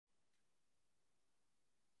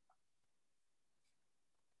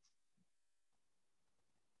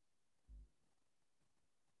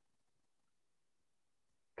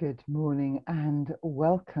Good morning and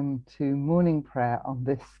welcome to morning prayer on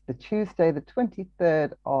the Tuesday, the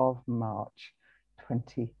 23rd of March,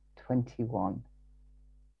 2021.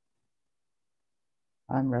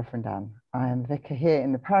 I'm Reverend Anne. I am vicar here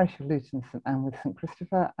in the parish of Luton St Anne with St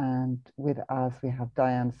Christopher, and with us we have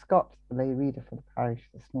Diane Scott, the lay reader for the parish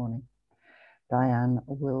this morning. Diane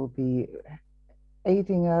will be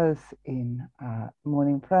aiding us in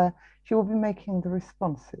morning prayer. She will be making the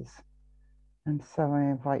responses. And so I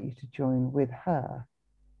invite you to join with her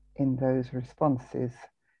in those responses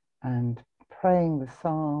and praying the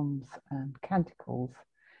psalms and canticles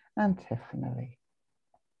antiphonally.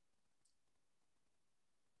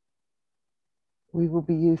 We will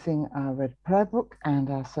be using our Red Prayer Book,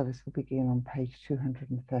 and our service will begin on page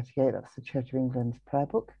 238. That's the Church of England's prayer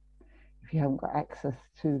book. If you haven't got access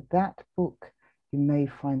to that book, you may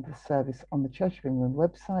find the service on the Church of England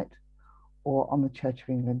website or on the Church of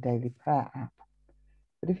England Daily Prayer app.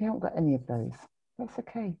 But if you haven't got any of those, that's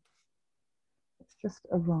okay. Let's just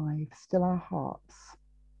arrive, still our hearts,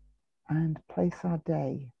 and place our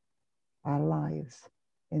day, our lives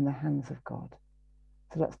in the hands of God.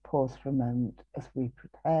 So let's pause for a moment as we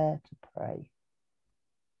prepare to pray.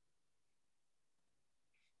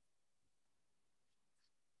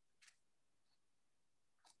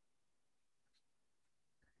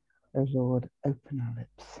 O Lord, open our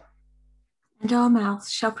lips. And our mouth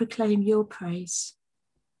shall proclaim your praise.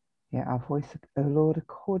 Hear our voice, O Lord,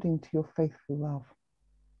 according to your faithful love.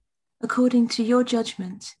 According to your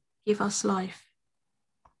judgment, give us life.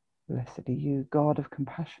 Blessed are you, God of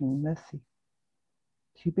compassion and mercy.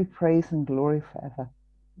 To you be praise and glory forever.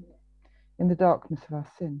 In the darkness of our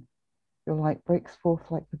sin, your light breaks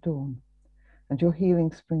forth like the dawn, and your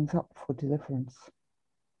healing springs up for deliverance.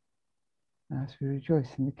 As we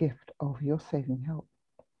rejoice in the gift of your saving help,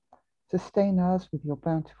 sustain us with your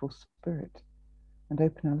bountiful Spirit, and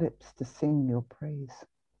open our lips to sing your praise.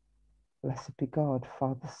 Blessed be God,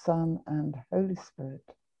 Father, Son, and Holy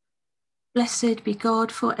Spirit. Blessed be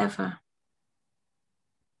God forever.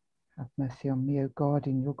 Have mercy on me, O God,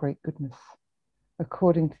 in your great goodness.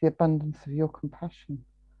 According to the abundance of your compassion,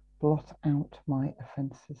 blot out my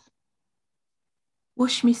offences.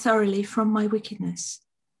 Wash me thoroughly from my wickedness,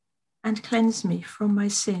 and cleanse me from my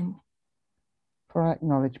sin. For I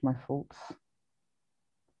acknowledge my faults,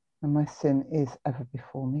 and my sin is ever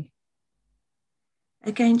before me.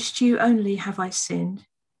 Against you only have I sinned,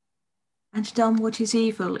 and done what is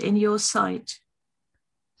evil in your sight,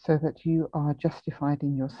 so that you are justified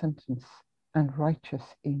in your sentence and righteous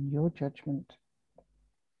in your judgment.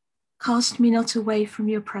 Cast me not away from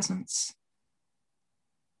your presence,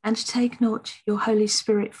 and take not your Holy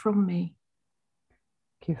Spirit from me.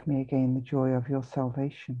 Give me again the joy of your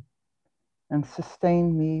salvation, and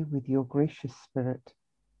sustain me with your gracious Spirit.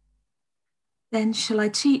 Then shall I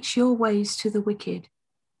teach your ways to the wicked,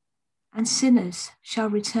 and sinners shall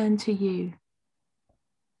return to you.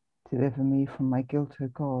 Deliver me from my guilt, O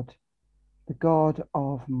God, the God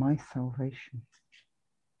of my salvation.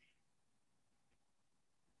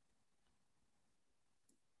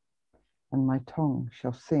 And my tongue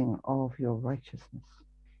shall sing of your righteousness.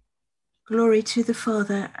 Glory to the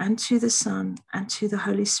Father, and to the Son, and to the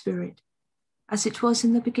Holy Spirit, as it was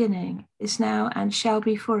in the beginning, is now, and shall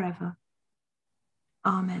be forever.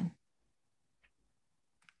 Amen.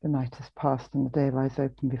 The night has passed and the day lies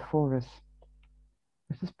open before us.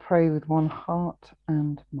 Let us pray with one heart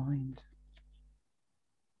and mind.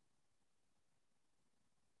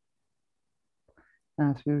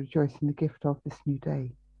 As we rejoice in the gift of this new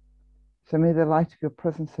day, so may the light of your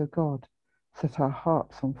presence, O God, set our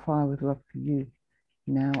hearts on fire with love for you,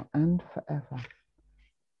 now and forever.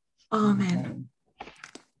 Amen.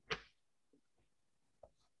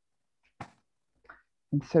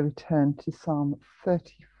 And so we turn to Psalm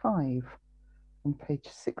 35 on page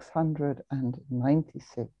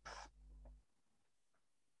 696.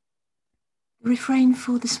 The refrain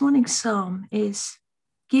for this morning's psalm is,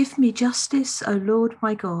 "Give me justice, O Lord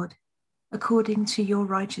my God, according to your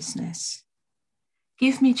righteousness.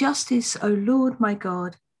 Give me justice, O Lord my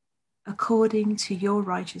God, according to your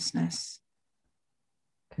righteousness."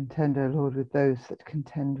 Contend, O Lord, with those that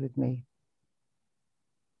contend with me.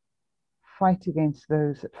 Fight against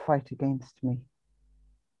those that fight against me.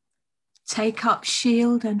 Take up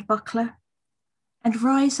shield and buckler, and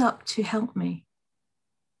rise up to help me.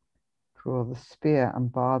 Draw the spear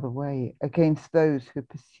and bar the way against those who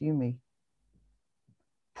pursue me.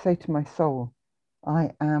 Say to my soul,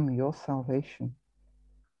 I am your salvation.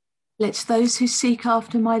 Let those who seek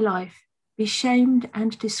after my life be shamed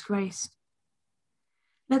and disgraced.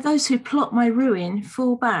 Let those who plot my ruin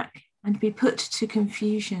fall back and be put to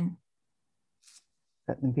confusion.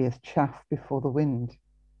 Let them be as chaff before the wind,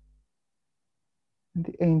 and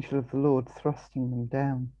the angel of the Lord thrusting them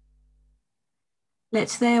down. Let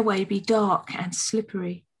their way be dark and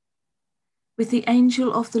slippery, with the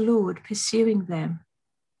angel of the Lord pursuing them.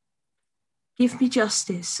 Give me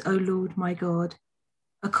justice, O Lord my God,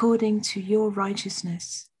 according to your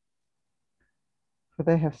righteousness. For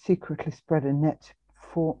they have secretly spread a net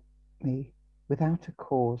for me without a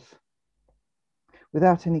cause.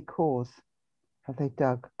 Without any cause have they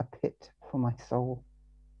dug a pit for my soul.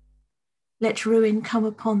 Let ruin come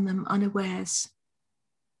upon them unawares.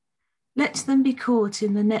 Let them be caught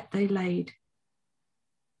in the net they laid.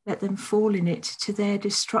 Let them fall in it to their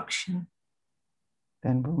destruction.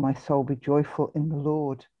 Then will my soul be joyful in the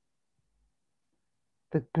Lord.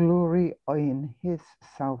 The glory in his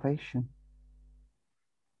salvation.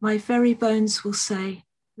 My very bones will say,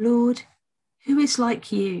 Lord, who is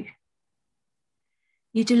like you?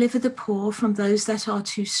 You deliver the poor from those that are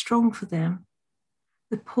too strong for them,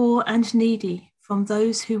 the poor and needy from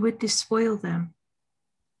those who would despoil them.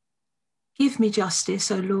 Give me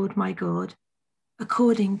justice, O Lord my God,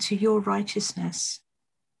 according to your righteousness.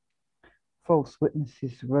 False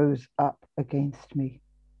witnesses rose up against me.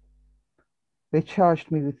 They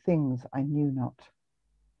charged me with things I knew not.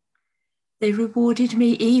 They rewarded me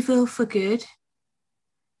evil for good,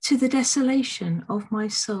 to the desolation of my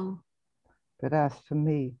soul. But as for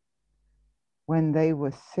me, when they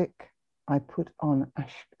were sick, I put on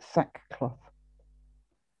sackcloth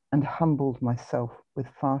and humbled myself with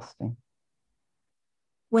fasting.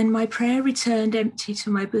 When my prayer returned empty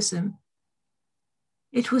to my bosom,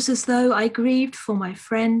 it was as though I grieved for my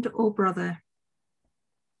friend or brother.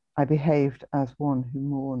 I behaved as one who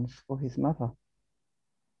mourns for his mother,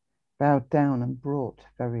 bowed down and brought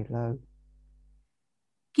very low.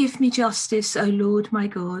 Give me justice, O Lord my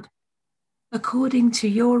God, according to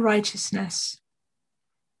your righteousness.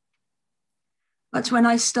 But when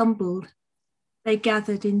I stumbled, they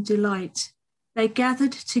gathered in delight. They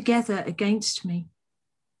gathered together against me.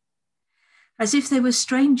 As if they were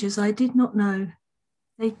strangers I did not know,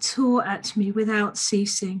 they tore at me without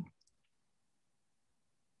ceasing.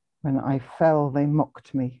 When I fell, they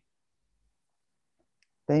mocked me.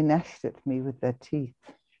 They gnashed at me with their teeth.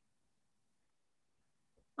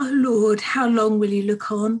 O Lord, how long will you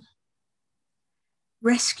look on?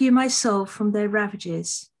 Rescue my soul from their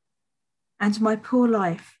ravages, and my poor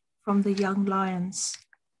life from the young lions.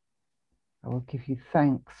 I will give you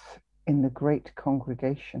thanks in the great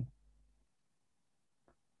congregation.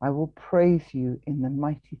 I will praise you in the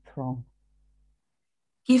mighty throng.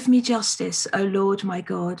 Give me justice, O Lord my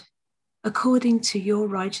God, according to your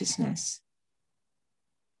righteousness.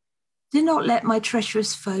 Do not let my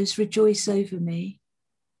treacherous foes rejoice over me,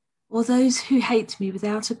 or those who hate me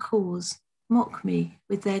without a cause mock me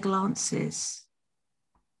with their glances.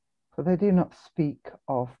 For they do not speak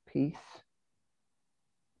of peace,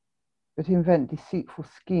 but invent deceitful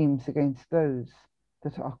schemes against those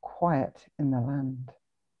that are quiet in the land.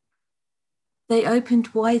 They opened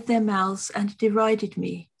wide their mouths and derided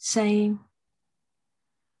me, saying,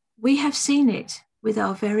 we have seen it with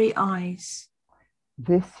our very eyes.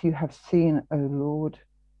 This you have seen, O Lord.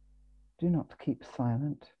 Do not keep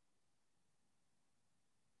silent.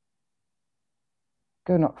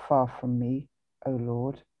 Go not far from me, O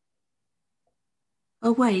Lord.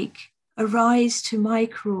 Awake, arise to my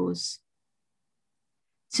cause,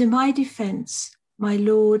 to my defense, my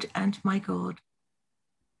Lord and my God.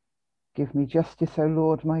 Give me justice, O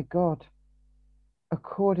Lord my God,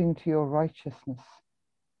 according to your righteousness.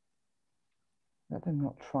 Let them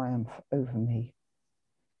not triumph over me.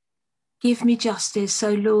 Give me justice,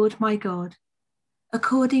 O Lord my God,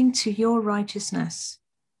 according to your righteousness.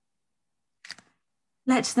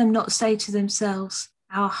 Let them not say to themselves,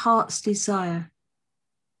 our heart's desire.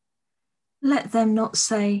 Let them not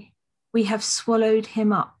say, we have swallowed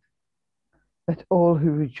him up. Let all who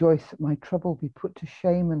rejoice at my trouble be put to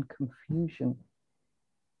shame and confusion.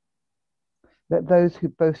 Let those who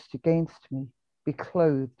boast against me be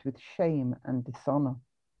clothed with shame and dishonor.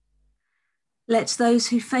 Let those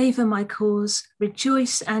who favor my cause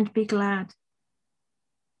rejoice and be glad.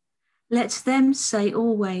 Let them say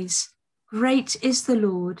always, great is the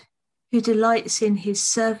Lord, who delights in his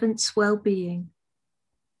servants' well-being.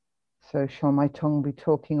 So shall my tongue be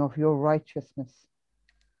talking of your righteousness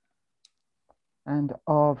and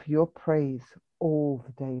of your praise all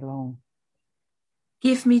the day long.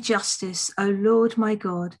 Give me justice, O Lord my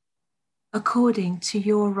God, according to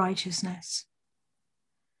your righteousness.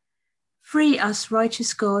 Free us,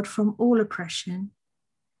 righteous God, from all oppression,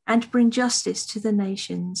 and bring justice to the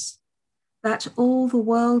nations, that all the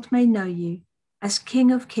world may know you as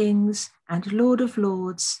King of kings and Lord of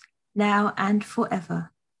lords, now and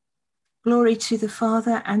forever. Glory to the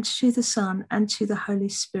Father, and to the Son, and to the Holy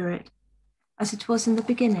Spirit, as it was in the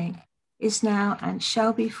beginning, is now, and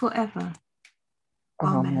shall be forever.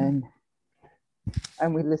 Amen.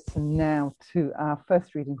 And we listen now to our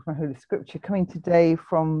first reading from Holy Scripture, coming today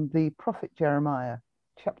from the prophet Jeremiah,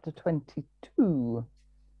 chapter 22.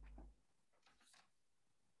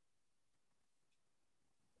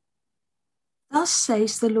 Thus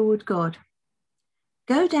says the Lord God,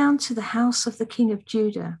 go down to the house of the king of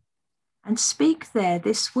Judah, and speak there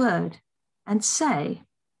this word, and say,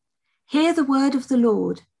 hear the word of the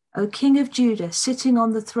Lord, O King of Judah, sitting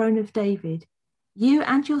on the throne of David, you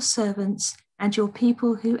and your servants and your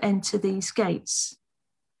people who enter these gates.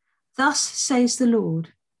 Thus says the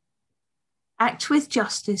Lord, act with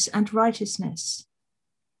justice and righteousness,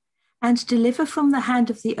 and deliver from the hand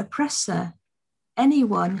of the oppressor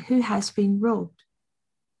anyone who has been robbed.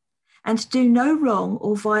 And do no wrong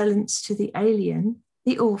or violence to the alien,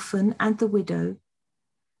 the orphan, and the widow,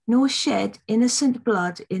 nor shed innocent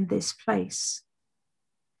blood in this place.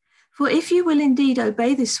 For if you will indeed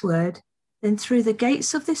obey this word, then through the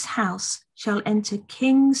gates of this house shall enter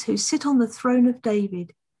kings who sit on the throne of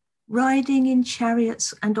David, riding in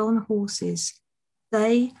chariots and on horses,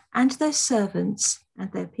 they and their servants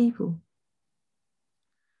and their people.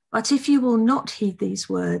 But if you will not heed these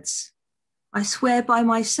words, I swear by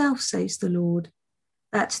myself, says the Lord,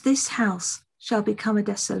 that this house shall become a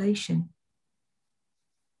desolation.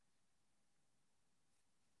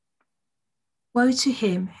 Woe to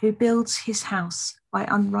him who builds his house by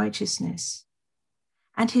unrighteousness,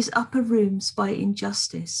 and his upper rooms by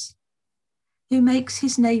injustice, who makes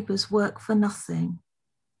his neighbours work for nothing,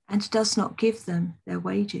 and does not give them their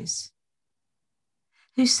wages,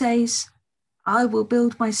 who says, I will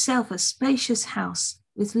build myself a spacious house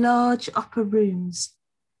with large upper rooms,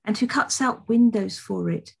 and who cuts out windows for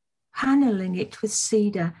it, panelling it with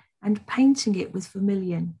cedar and painting it with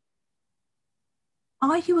vermilion.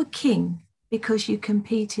 Are you a king because you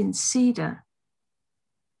compete in cedar?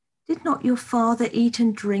 Did not your father eat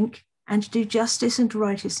and drink and do justice and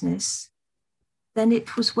righteousness? Then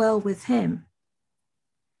it was well with him.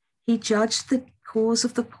 He judged the cause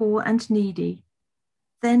of the poor and needy.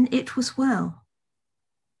 Then it was well.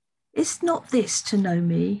 Is not this to know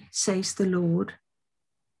me, says the Lord?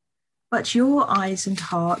 But your eyes and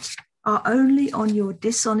heart are only on your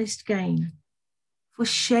dishonest gain, for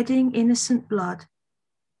shedding innocent blood,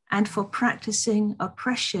 and for practicing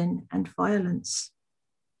oppression and violence.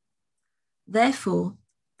 Therefore,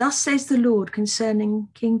 thus says the Lord concerning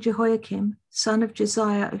King Jehoiakim, son of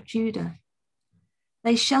Josiah of Judah,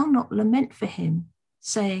 they shall not lament for him,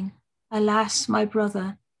 saying, alas, my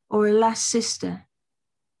brother, or alas, sister.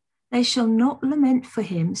 They shall not lament for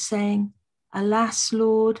him, saying, alas,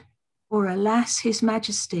 Lord, or alas, his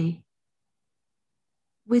majesty.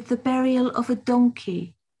 With the burial of a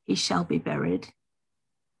donkey he shall be buried,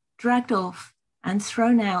 dragged off and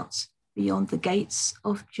thrown out beyond the gates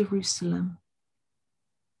of Jerusalem.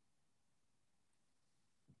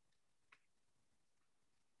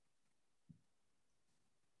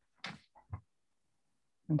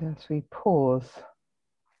 And as we pause,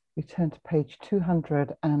 we turn to page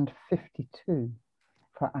 252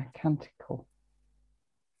 for our canticle.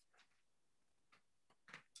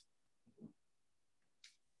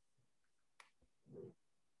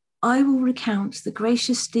 I will recount the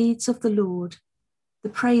gracious deeds of the Lord, the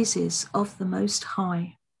praises of the Most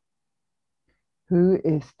High. Who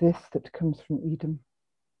is this that comes from Edom?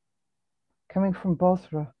 Coming from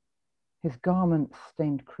Bozrah, his garments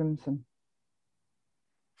stained crimson.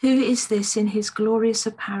 Who is this in his glorious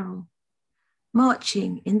apparel,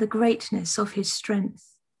 marching in the greatness of his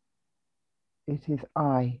strength? It is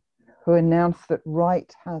I who announce that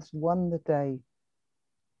right has won the day.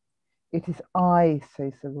 It is I,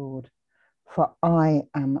 says the Lord, for I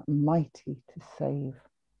am mighty to save.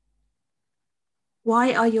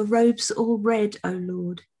 Why are your robes all red, O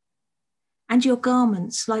Lord, and your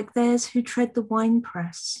garments like theirs who tread the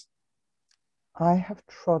winepress? I have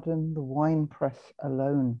trodden the winepress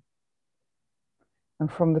alone,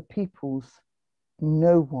 and from the peoples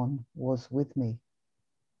no one was with me.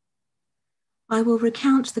 I will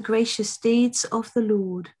recount the gracious deeds of the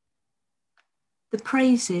Lord, the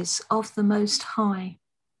praises of the Most High.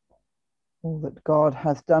 All that God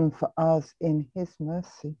has done for us in his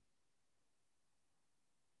mercy,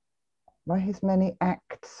 by his many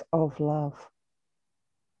acts of love.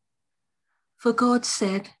 For God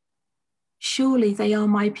said, surely they are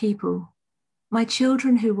my people, my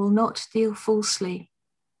children who will not deal falsely.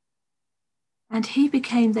 And he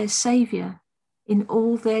became their saviour in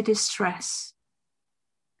all their distress.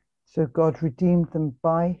 So God redeemed them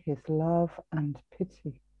by his love and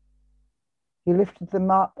pity. He lifted them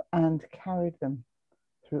up and carried them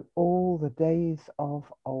through all the days of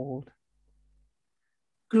old.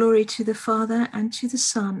 Glory to the Father, and to the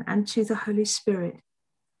Son, and to the Holy Spirit,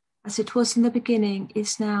 as it was in the beginning,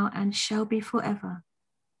 is now, and shall be forever.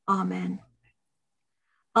 Amen.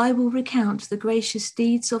 I will recount the gracious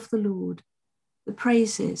deeds of the Lord, the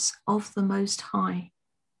praises of the Most High.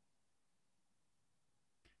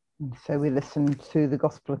 And so we listen to the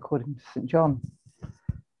Gospel according to St. John,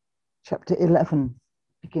 chapter 11,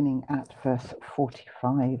 beginning at verse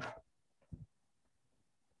 45.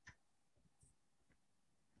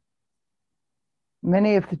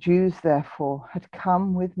 Many of the Jews, therefore, had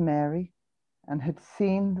come with Mary and had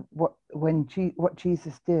seen what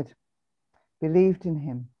Jesus did, believed in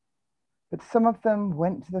him. But some of them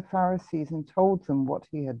went to the Pharisees and told them what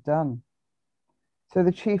he had done. So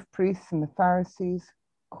the chief priests and the Pharisees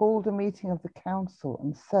called a meeting of the council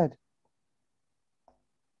and said,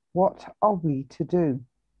 "What are we to do?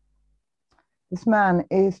 This man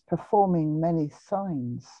is performing many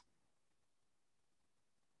signs.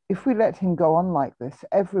 If we let him go on like this,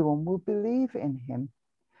 everyone will believe in him,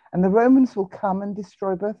 and the Romans will come and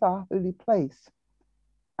destroy both our holy place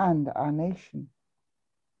and our nation."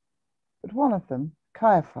 But one of them,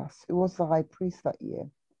 Caiaphas, who was the high priest that year,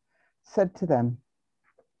 said to them,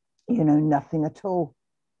 "You know nothing at all.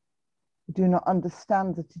 You do not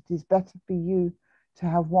understand that it is better for you to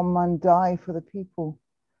have one man die for the people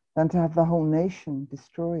than to have the whole nation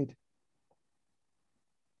destroyed."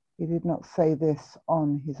 He did not say this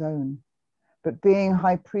on his own, but being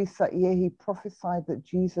high priest that year, he prophesied that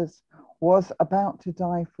Jesus was about to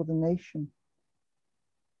die for the nation,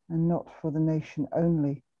 and not for the nation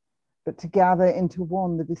only, but to gather into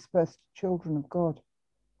one the dispersed children of God.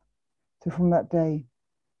 So from that day,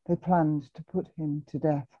 they planned to put him to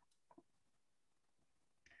death.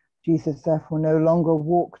 Jesus therefore no longer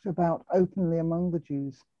walked about openly among the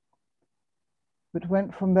Jews, but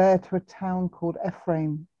went from there to a town called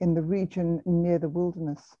Ephraim in the region near the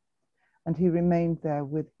wilderness, and he remained there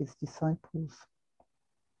with his disciples.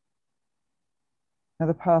 Now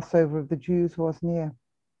the Passover of the Jews was near,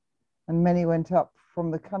 and many went up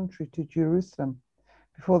from the country to Jerusalem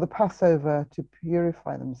before the Passover to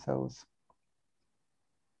purify themselves.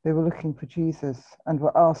 They were looking for Jesus and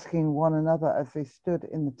were asking one another as they stood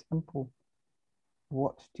in the temple,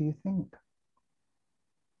 "What do you think?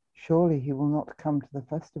 Surely he will not come to the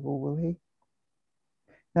festival, will he?"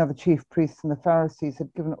 Now the chief priests and the Pharisees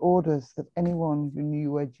had given orders that anyone who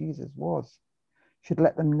knew where Jesus was should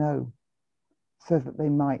let them know, so that they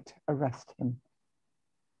might arrest him.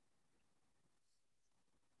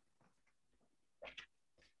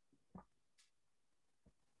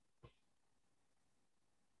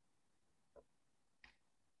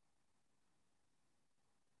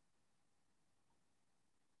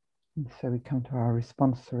 And so we come to our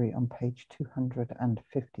responsory on page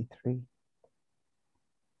 253.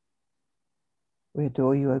 We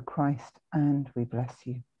adore you, O Christ, and we bless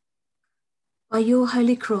you. By your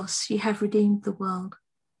holy cross, you have redeemed the world.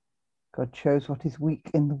 God chose what is weak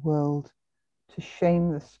in the world to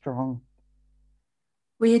shame the strong.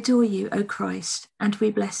 We adore you, O Christ, and we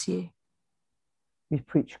bless you. We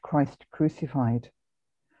preach Christ crucified,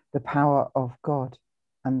 the power of God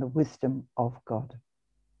and the wisdom of God.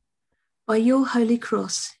 By your holy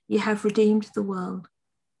cross, you have redeemed the world.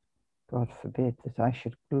 God forbid that I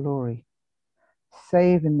should glory,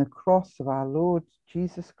 save in the cross of our Lord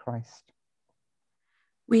Jesus Christ.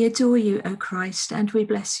 We adore you, O Christ, and we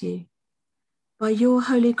bless you. By your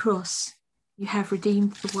holy cross, you have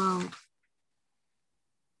redeemed the world.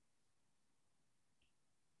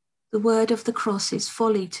 The word of the cross is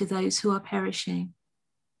folly to those who are perishing,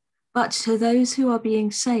 but to those who are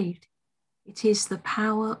being saved, it is the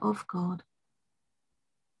power of God.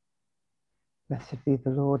 Blessed be the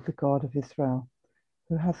Lord, the God of Israel,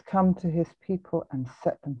 who has come to his people and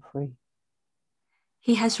set them free.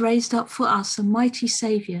 He has raised up for us a mighty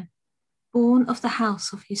Saviour, born of the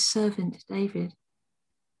house of his servant David.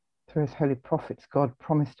 Through his holy prophets, God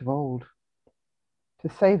promised of old to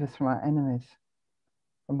save us from our enemies,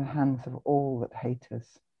 from the hands of all that hate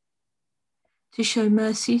us, to show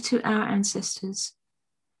mercy to our ancestors,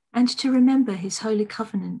 and to remember his holy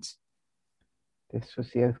covenant. This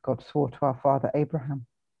was the oath God swore to our father Abraham,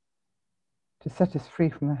 to set us free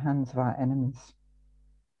from the hands of our enemies,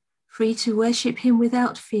 free to worship him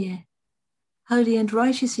without fear, holy and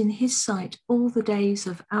righteous in his sight all the days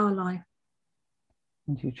of our life.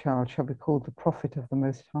 And you, child, shall be called the prophet of the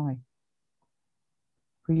Most High,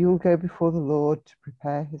 for you will go before the Lord to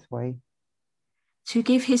prepare his way, to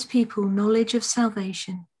give his people knowledge of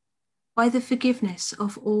salvation, by the forgiveness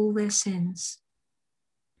of all their sins.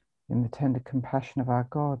 In the tender compassion of our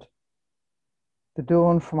God, the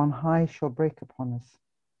dawn from on high shall break upon us,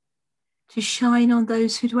 to shine on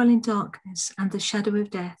those who dwell in darkness and the shadow of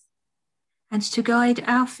death, and to guide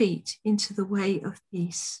our feet into the way of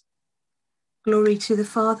peace. Glory to the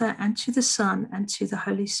Father, and to the Son, and to the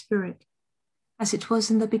Holy Spirit, as it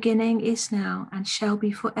was in the beginning, is now, and shall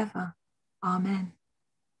be forever. Amen.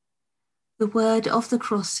 The word of the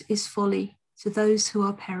cross is folly to those who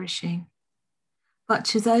are perishing, but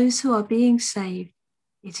to those who are being saved,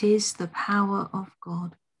 it is the power of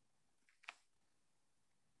God.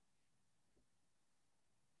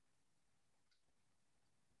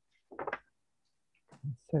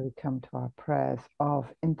 and so we come to our prayers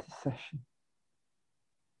of intercession.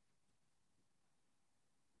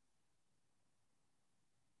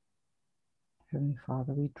 Heavenly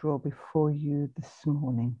Father, we draw before you this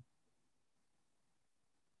morning,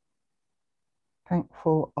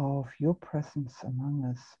 thankful of your presence among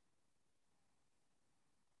us,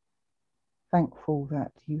 thankful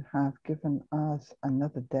that you have given us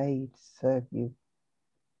another day to serve you,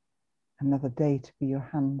 another day to be your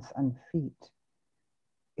hands and feet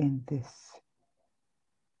in this,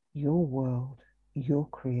 your world, your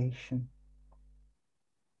creation.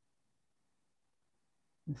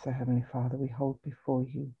 And so, Heavenly Father, we hold before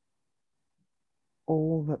you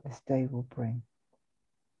all that this day will bring.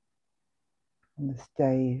 On this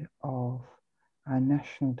day of our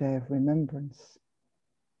National Day of Remembrance,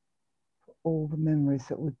 for all the memories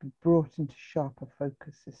that would be brought into sharper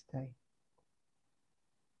focus this day,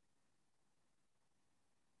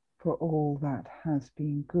 for all that has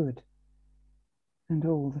been good and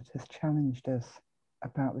all that has challenged us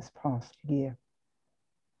about this past year.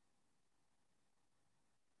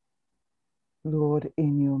 Lord,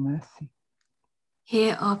 in your mercy,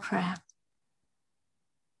 Hear our prayer.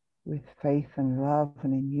 with faith and love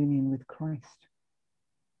and in union with Christ,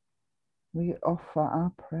 we offer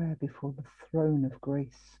our prayer before the throne of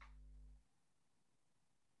grace.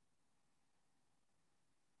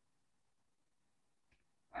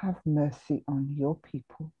 Have mercy on your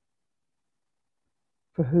people,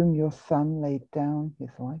 for whom your Son laid down his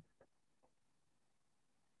life.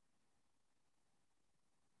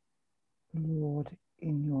 Lord,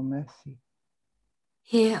 in your mercy,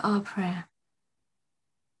 Hear our prayer.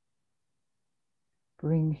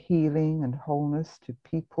 bring healing and wholeness to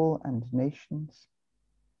people and nations.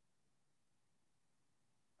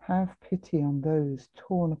 Have pity on those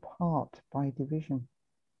torn apart by division.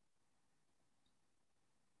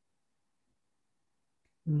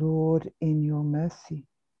 Lord, in your mercy,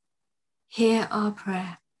 Hear our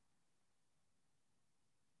prayer.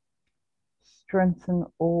 strengthen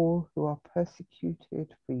all who are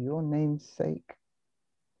persecuted for your name's sake,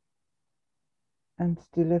 and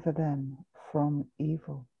deliver them from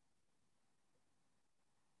evil.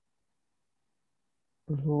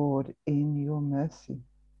 Lord, in your mercy,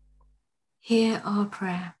 Hear our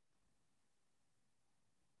prayer.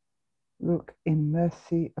 look in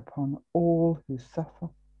mercy upon all who suffer,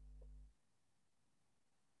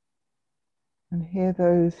 and hear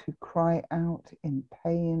those who cry out in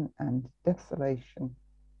pain and desolation.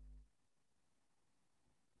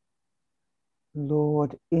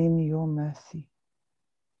 Lord, in your mercy,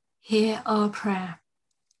 Hear our prayer.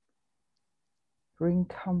 bring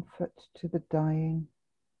comfort to the dying,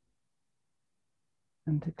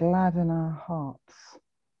 and to gladden our hearts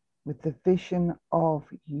with the vision of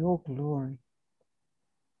your glory.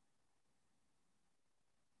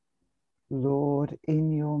 Lord,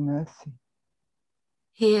 in your mercy,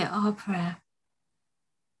 Hear our prayer.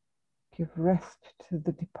 give rest to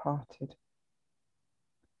the departed,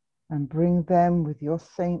 and bring them with your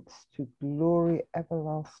saints to glory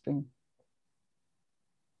everlasting.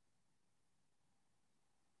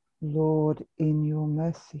 Lord, in your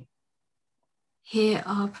mercy, Hear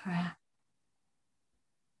our prayer.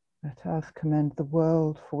 let us commend the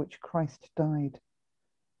world for which Christ died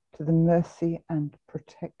to the mercy and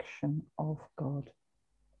protection of God.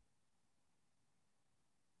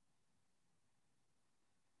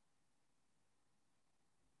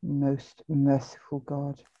 Most merciful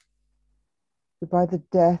God, who by the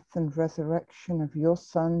death and resurrection of your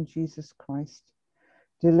Son, Jesus Christ,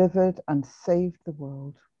 delivered and saved the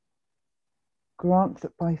world, grant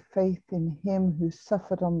that by faith in him who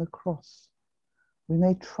suffered on the cross, we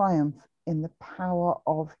may triumph in the power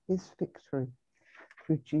of his victory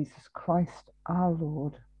through Jesus Christ our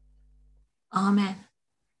Lord. Amen.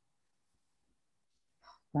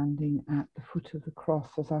 Standing at the foot of the cross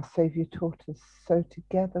as our Saviour taught us, so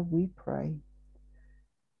together we pray.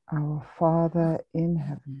 Our Father in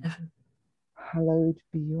heaven, hallowed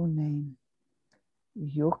be your name.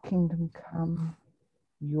 Your kingdom come,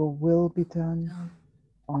 your will be done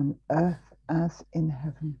on earth as in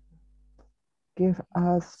heaven. Give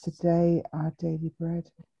us today our daily bread.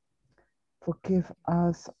 Forgive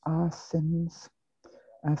us our sins,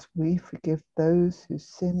 as we forgive those who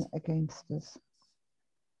sin against us.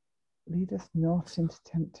 Lead us not into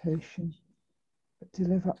temptation, but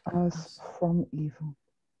deliver us from evil.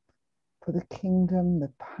 For the kingdom,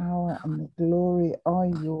 the power, and the glory are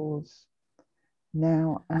yours,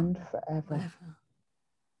 now and forever.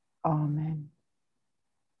 Amen.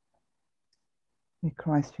 May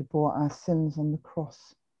Christ, who bore our sins on the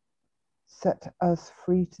cross, set us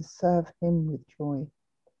free to serve him with joy.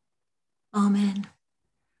 Amen.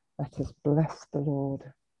 Let us bless the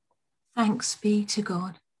Lord. Thanks be to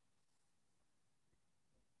God.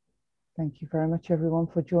 Thank you very much, everyone,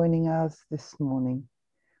 for joining us this morning.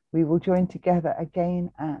 We will join together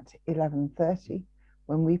again at 11:30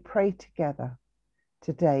 when we pray together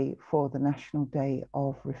today for the National Day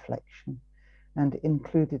of Reflection. And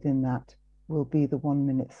included in that will be the 1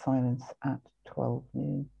 minute silence at 12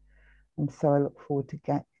 noon. And so I look forward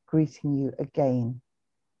to greeting you again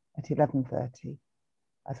at 11:30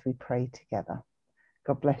 as we pray together.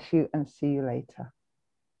 God bless you and see you later.